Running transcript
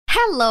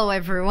Hello,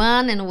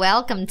 everyone, and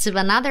welcome to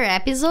another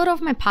episode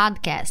of my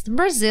podcast,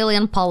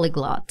 Brazilian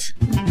Polyglot.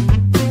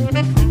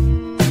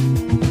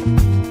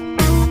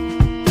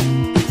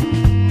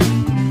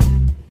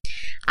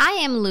 I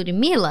am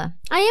Ludmila.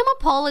 I am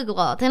a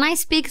polyglot and I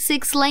speak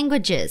 6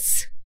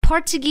 languages: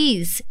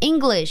 Portuguese,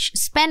 English,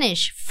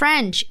 Spanish,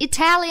 French,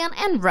 Italian,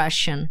 and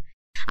Russian.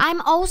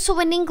 I'm also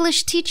an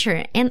English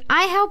teacher and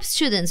I help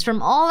students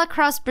from all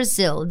across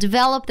Brazil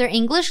develop their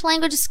English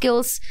language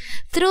skills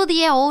through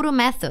the EORO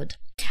method,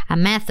 a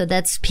method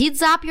that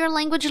speeds up your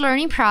language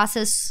learning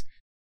process,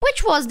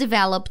 which was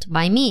developed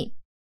by me.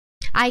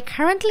 I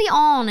currently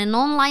own an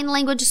online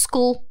language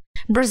school,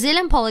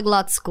 Brazilian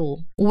Polyglot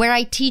School, where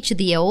I teach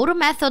the EORO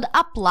method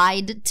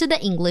applied to the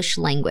English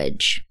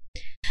language.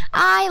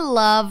 I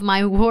love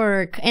my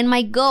work, and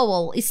my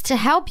goal is to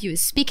help you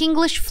speak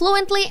English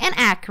fluently and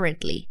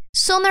accurately,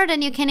 sooner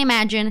than you can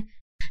imagine,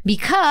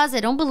 because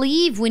I don't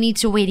believe we need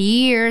to wait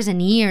years and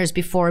years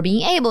before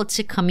being able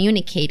to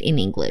communicate in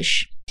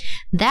English.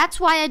 That's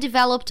why I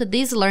developed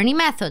this learning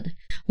method,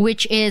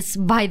 which is,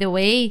 by the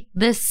way,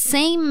 the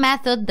same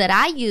method that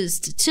I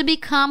used to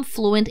become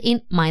fluent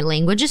in my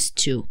languages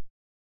too.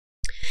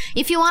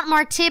 If you want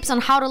more tips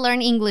on how to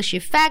learn English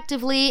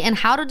effectively and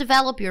how to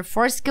develop your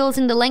 4 skills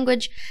in the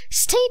language,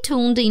 stay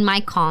tuned in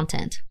my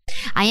content.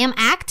 I am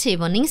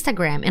active on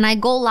Instagram and I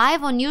go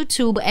live on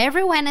YouTube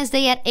every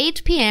Wednesday at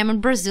 8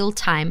 p.m. Brazil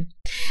time.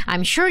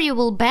 I'm sure you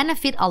will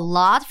benefit a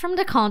lot from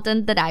the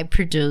content that I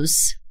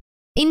produce.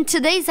 In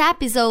today's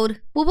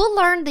episode, we will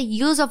learn the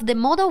use of the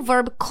modal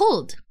verb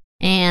could,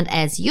 and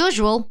as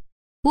usual,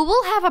 we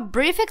will have a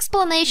brief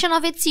explanation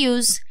of its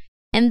use,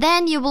 and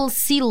then you will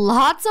see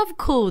lots of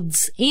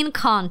coulds in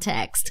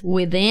context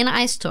within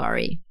a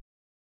story.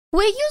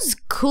 We use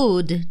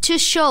could to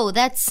show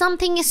that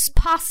something is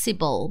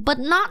possible but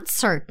not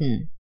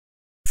certain.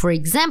 For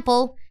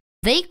example,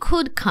 they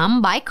could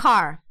come by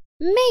car.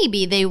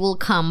 Maybe they will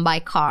come by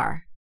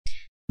car.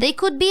 They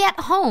could be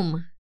at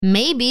home.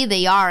 Maybe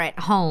they are at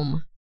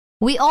home.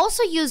 We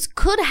also use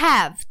could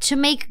have to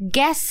make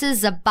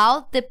guesses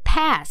about the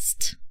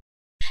past.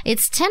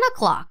 It's 10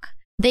 o'clock.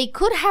 They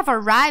could have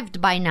arrived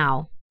by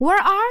now.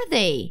 Where are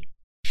they?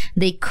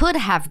 They could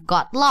have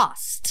got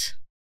lost.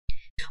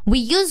 We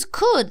use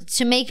could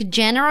to make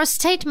general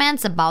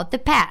statements about the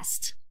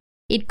past.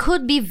 It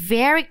could be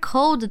very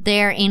cold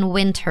there in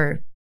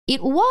winter.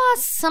 It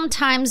was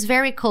sometimes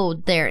very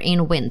cold there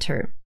in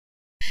winter.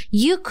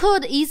 You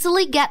could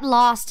easily get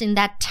lost in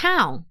that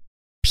town.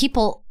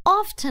 People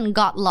often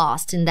got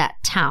lost in that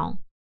town.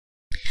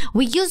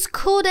 We use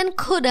could and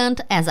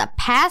couldn't as a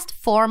past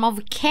form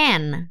of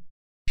can.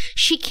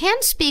 She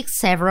can speak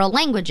several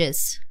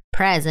languages.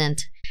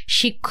 Present.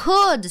 She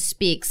could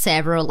speak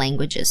several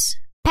languages.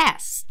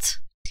 Past.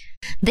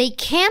 They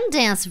can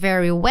dance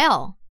very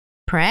well.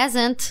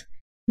 Present.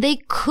 They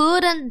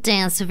couldn't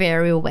dance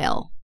very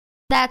well.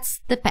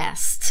 That's the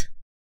past.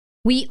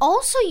 We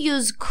also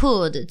use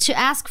could to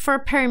ask for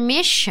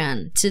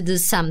permission to do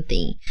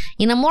something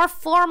in a more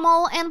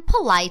formal and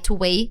polite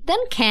way than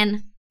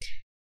can.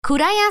 Could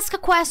I ask a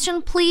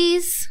question,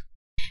 please?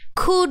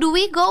 Could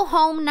we go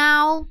home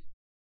now?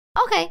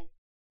 Okay,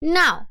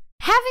 now,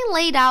 having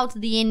laid out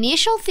the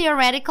initial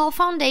theoretical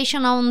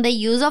foundation on the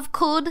use of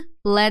could,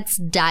 let's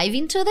dive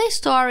into the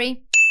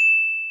story.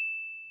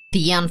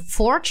 The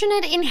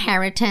Unfortunate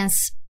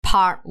Inheritance,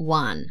 Part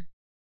 1.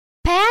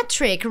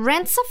 Patrick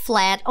rents a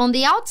flat on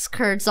the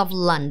outskirts of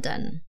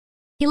London.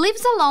 He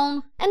lives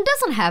alone and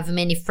doesn't have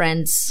many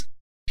friends.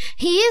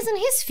 He is in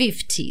his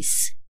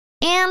 50s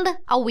and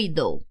a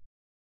widow.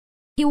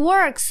 He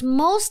works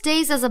most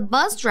days as a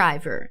bus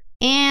driver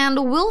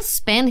and will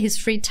spend his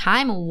free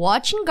time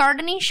watching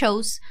gardening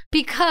shows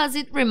because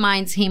it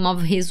reminds him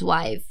of his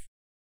wife.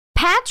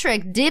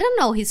 Patrick didn't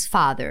know his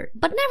father,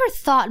 but never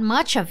thought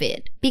much of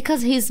it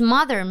because his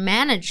mother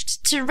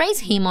managed to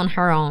raise him on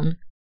her own.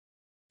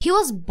 He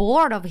was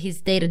bored of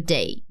his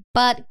day-to-day,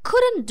 but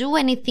couldn't do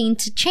anything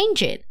to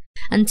change it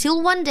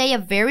until one day a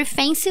very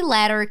fancy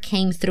letter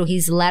came through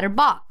his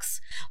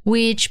letterbox,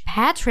 which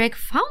Patrick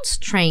found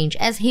strange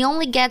as he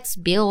only gets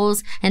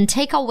bills and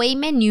takeaway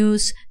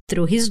menus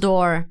through his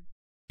door.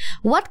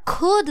 What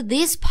could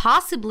this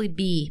possibly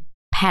be?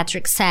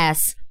 Patrick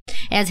says,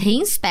 as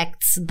he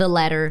inspects the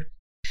letter.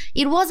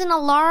 It was in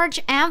a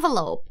large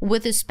envelope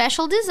with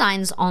special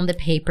designs on the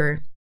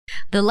paper.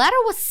 The letter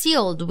was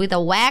sealed with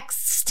a wax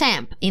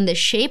stamp in the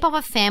shape of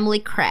a family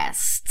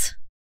crest.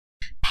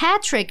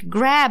 Patrick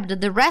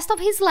grabbed the rest of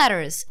his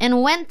letters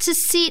and went to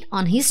sit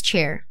on his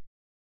chair.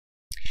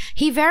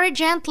 He very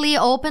gently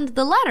opened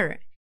the letter,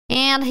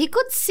 and he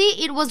could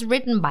see it was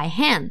written by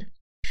hand.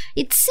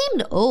 It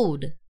seemed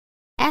odd.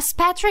 As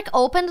Patrick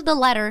opened the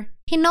letter,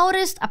 he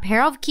noticed a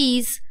pair of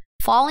keys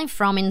falling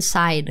from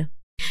inside.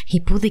 He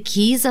put the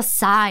keys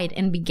aside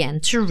and began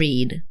to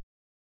read.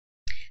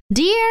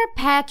 Dear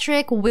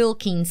Patrick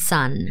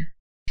Wilkinson,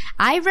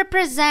 I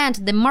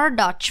represent the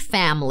Murdoch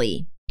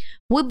family.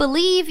 We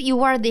believe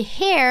you are the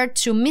heir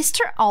to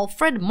Mr.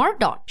 Alfred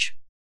Murdoch.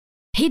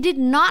 He did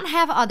not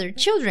have other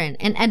children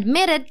and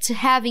admitted to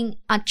having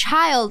a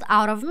child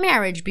out of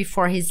marriage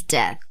before his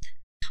death.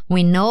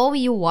 We know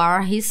you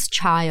are his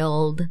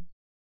child.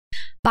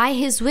 By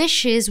his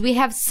wishes, we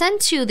have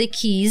sent you the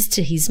keys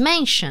to his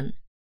mansion.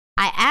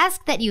 I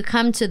ask that you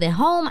come to the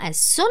home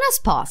as soon as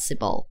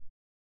possible.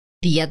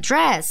 The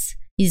address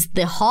is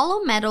the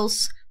Hollow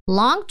Meadows,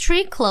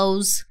 Longtree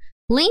Close,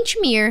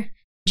 Lynchmere,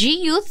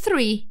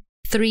 GU3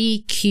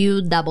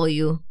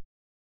 3QW.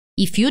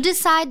 If you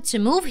decide to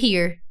move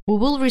here, we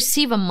will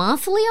receive a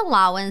monthly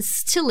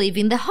allowance to live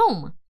in the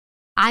home.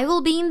 I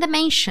will be in the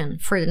mansion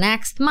for the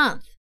next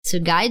month to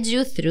guide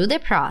you through the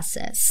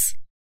process.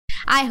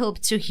 I hope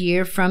to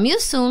hear from you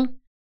soon.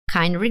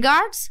 Kind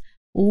regards,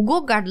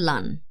 Hugo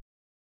Garland,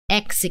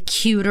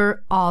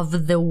 executor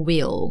of the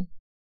will.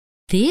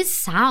 This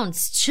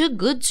sounds too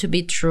good to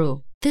be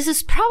true. This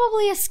is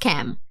probably a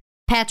scam,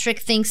 Patrick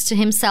thinks to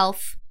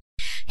himself.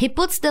 He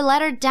puts the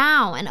letter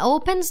down and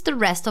opens the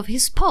rest of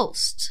his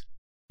post.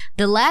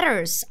 The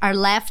letters are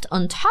left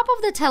on top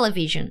of the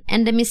television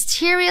and the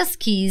mysterious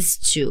keys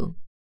too.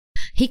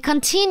 He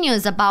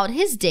continues about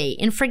his day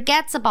and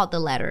forgets about the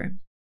letter.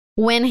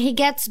 When he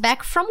gets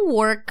back from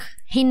work,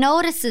 he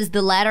notices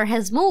the letter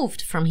has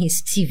moved from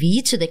his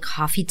TV to the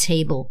coffee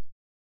table.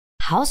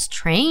 How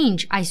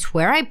strange! I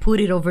swear I put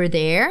it over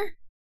there.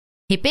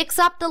 He picks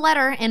up the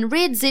letter and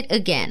reads it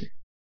again.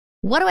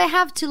 What do I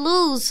have to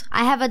lose?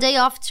 I have a day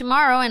off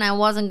tomorrow and I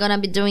wasn't gonna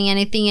be doing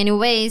anything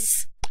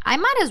anyways. I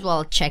might as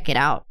well check it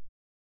out.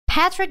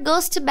 Patrick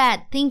goes to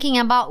bed thinking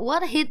about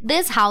what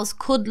this house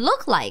could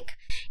look like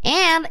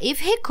and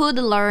if he could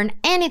learn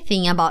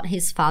anything about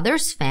his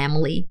father's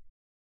family.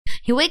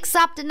 He wakes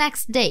up the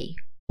next day,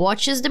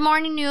 watches the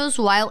morning news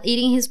while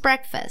eating his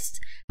breakfast.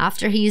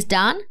 After he is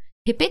done,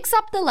 he picks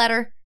up the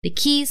letter, the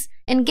keys,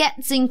 and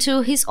gets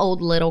into his old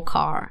little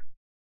car.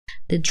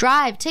 The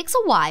drive takes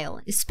a while,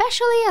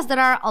 especially as there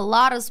are a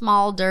lot of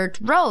small dirt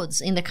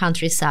roads in the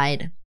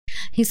countryside.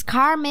 His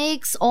car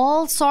makes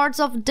all sorts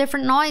of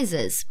different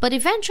noises, but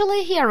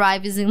eventually he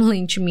arrives in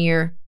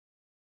Lynchmere.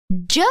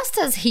 Just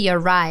as he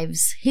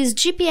arrives, his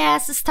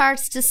GPS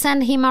starts to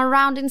send him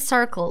around in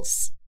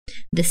circles.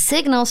 The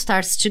signal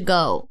starts to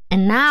go,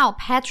 and now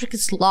Patrick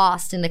is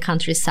lost in the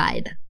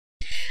countryside.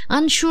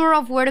 Unsure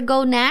of where to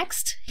go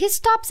next, he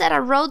stops at a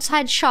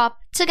roadside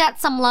shop to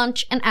get some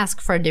lunch and ask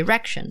for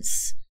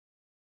directions.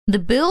 The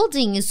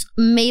building is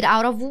made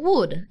out of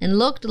wood and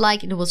looked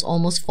like it was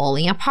almost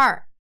falling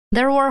apart.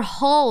 There were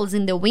holes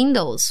in the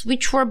windows,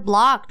 which were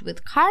blocked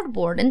with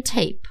cardboard and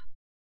tape.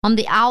 On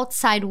the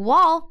outside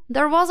wall,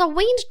 there was a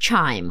wind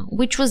chime,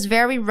 which was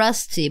very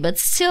rusty but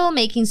still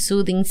making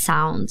soothing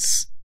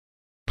sounds.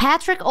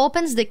 Patrick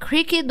opens the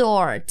creaky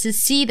door to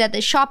see that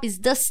the shop is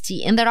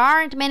dusty and there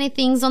aren't many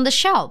things on the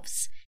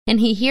shelves, and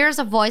he hears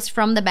a voice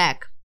from the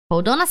back.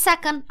 Hold on a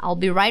second, I'll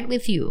be right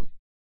with you.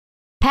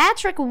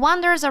 Patrick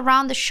wanders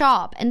around the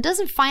shop and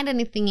doesn't find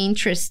anything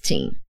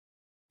interesting.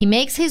 He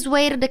makes his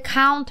way to the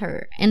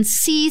counter and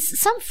sees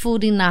some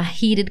food in a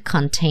heated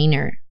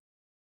container.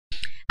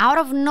 Out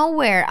of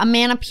nowhere, a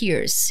man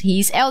appears. He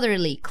is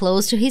elderly,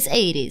 close to his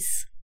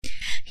 80s.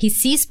 He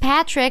sees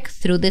Patrick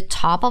through the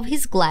top of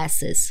his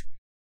glasses.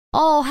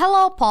 "Oh,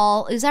 hello,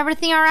 Paul. Is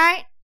everything all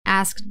right?"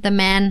 asked the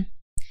man.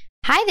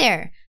 "Hi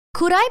there.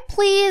 Could I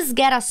please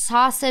get a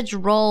sausage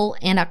roll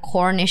and a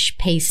Cornish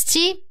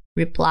pasty?"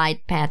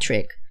 replied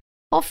Patrick.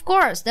 "Of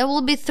course, that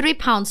will be 3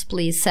 pounds,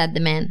 please," said the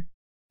man.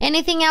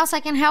 "Anything else I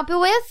can help you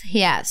with?"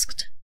 he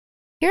asked.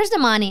 "Here's the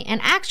money,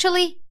 and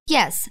actually,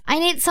 yes, I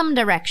need some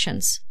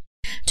directions.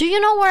 Do you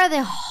know where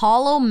the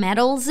Hollow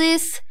Meadows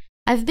is?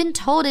 I've been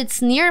told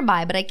it's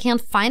nearby, but I can't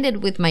find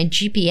it with my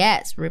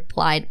GPS,"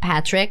 replied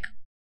Patrick.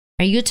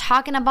 "Are you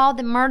talking about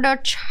the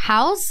Murdoch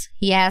house?"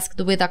 he asked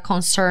with a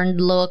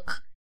concerned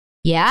look.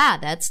 "Yeah,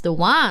 that's the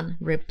one,"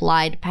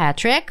 replied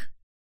Patrick.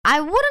 "I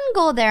wouldn't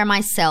go there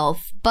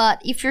myself, but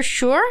if you're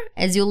sure,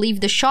 as you leave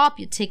the shop,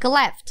 you take a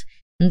left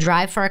and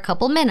drive for a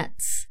couple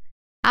minutes.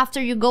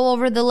 After you go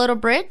over the little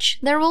bridge,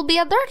 there will be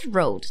a dirt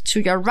road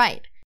to your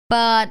right.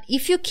 But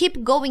if you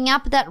keep going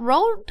up that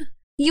road,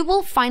 you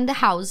will find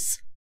the house.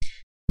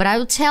 But I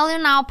will tell you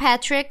now,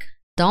 Patrick,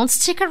 don't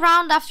stick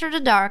around after the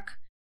dark.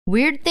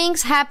 Weird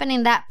things happen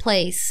in that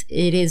place.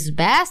 It is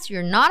best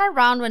you're not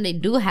around when they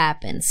do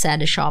happen," said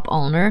the shop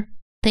owner.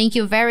 "Thank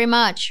you very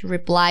much,"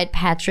 replied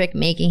Patrick,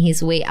 making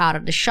his way out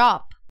of the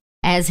shop.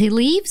 As he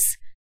leaves,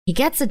 he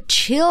gets a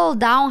chill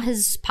down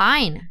his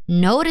spine,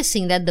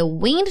 noticing that the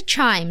wind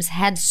chimes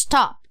had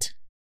stopped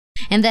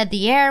and that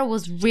the air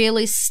was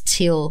really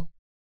still.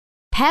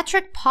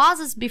 Patrick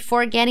pauses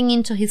before getting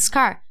into his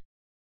car.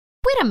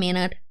 Wait a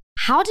minute,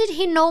 how did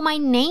he know my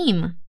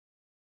name?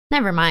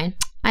 Never mind,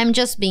 I'm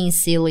just being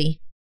silly.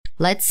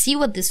 Let's see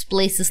what this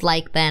place is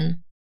like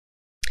then.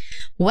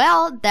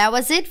 Well, that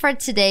was it for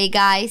today,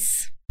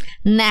 guys.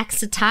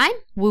 Next time,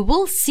 we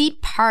will see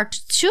part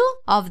 2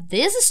 of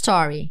this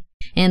story.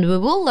 And we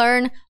will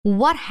learn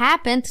what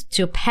happened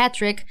to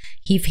Patrick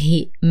if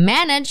he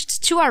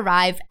managed to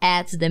arrive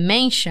at the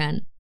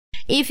mansion.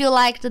 If you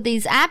liked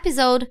this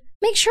episode,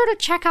 make sure to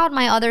check out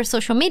my other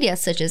social media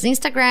such as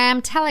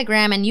Instagram,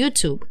 Telegram, and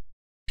YouTube.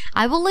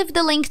 I will leave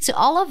the link to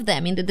all of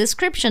them in the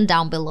description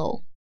down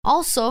below.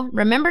 Also,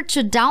 remember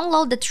to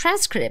download the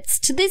transcripts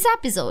to this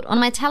episode on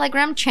my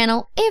Telegram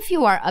channel if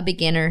you are a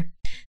beginner.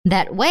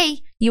 That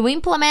way, you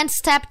implement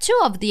step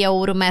 2 of the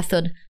Ouro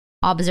method,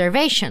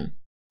 observation.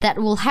 That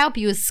will help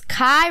you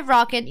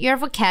skyrocket your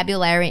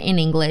vocabulary in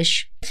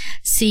English.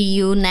 See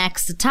you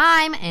next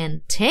time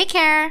and take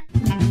care!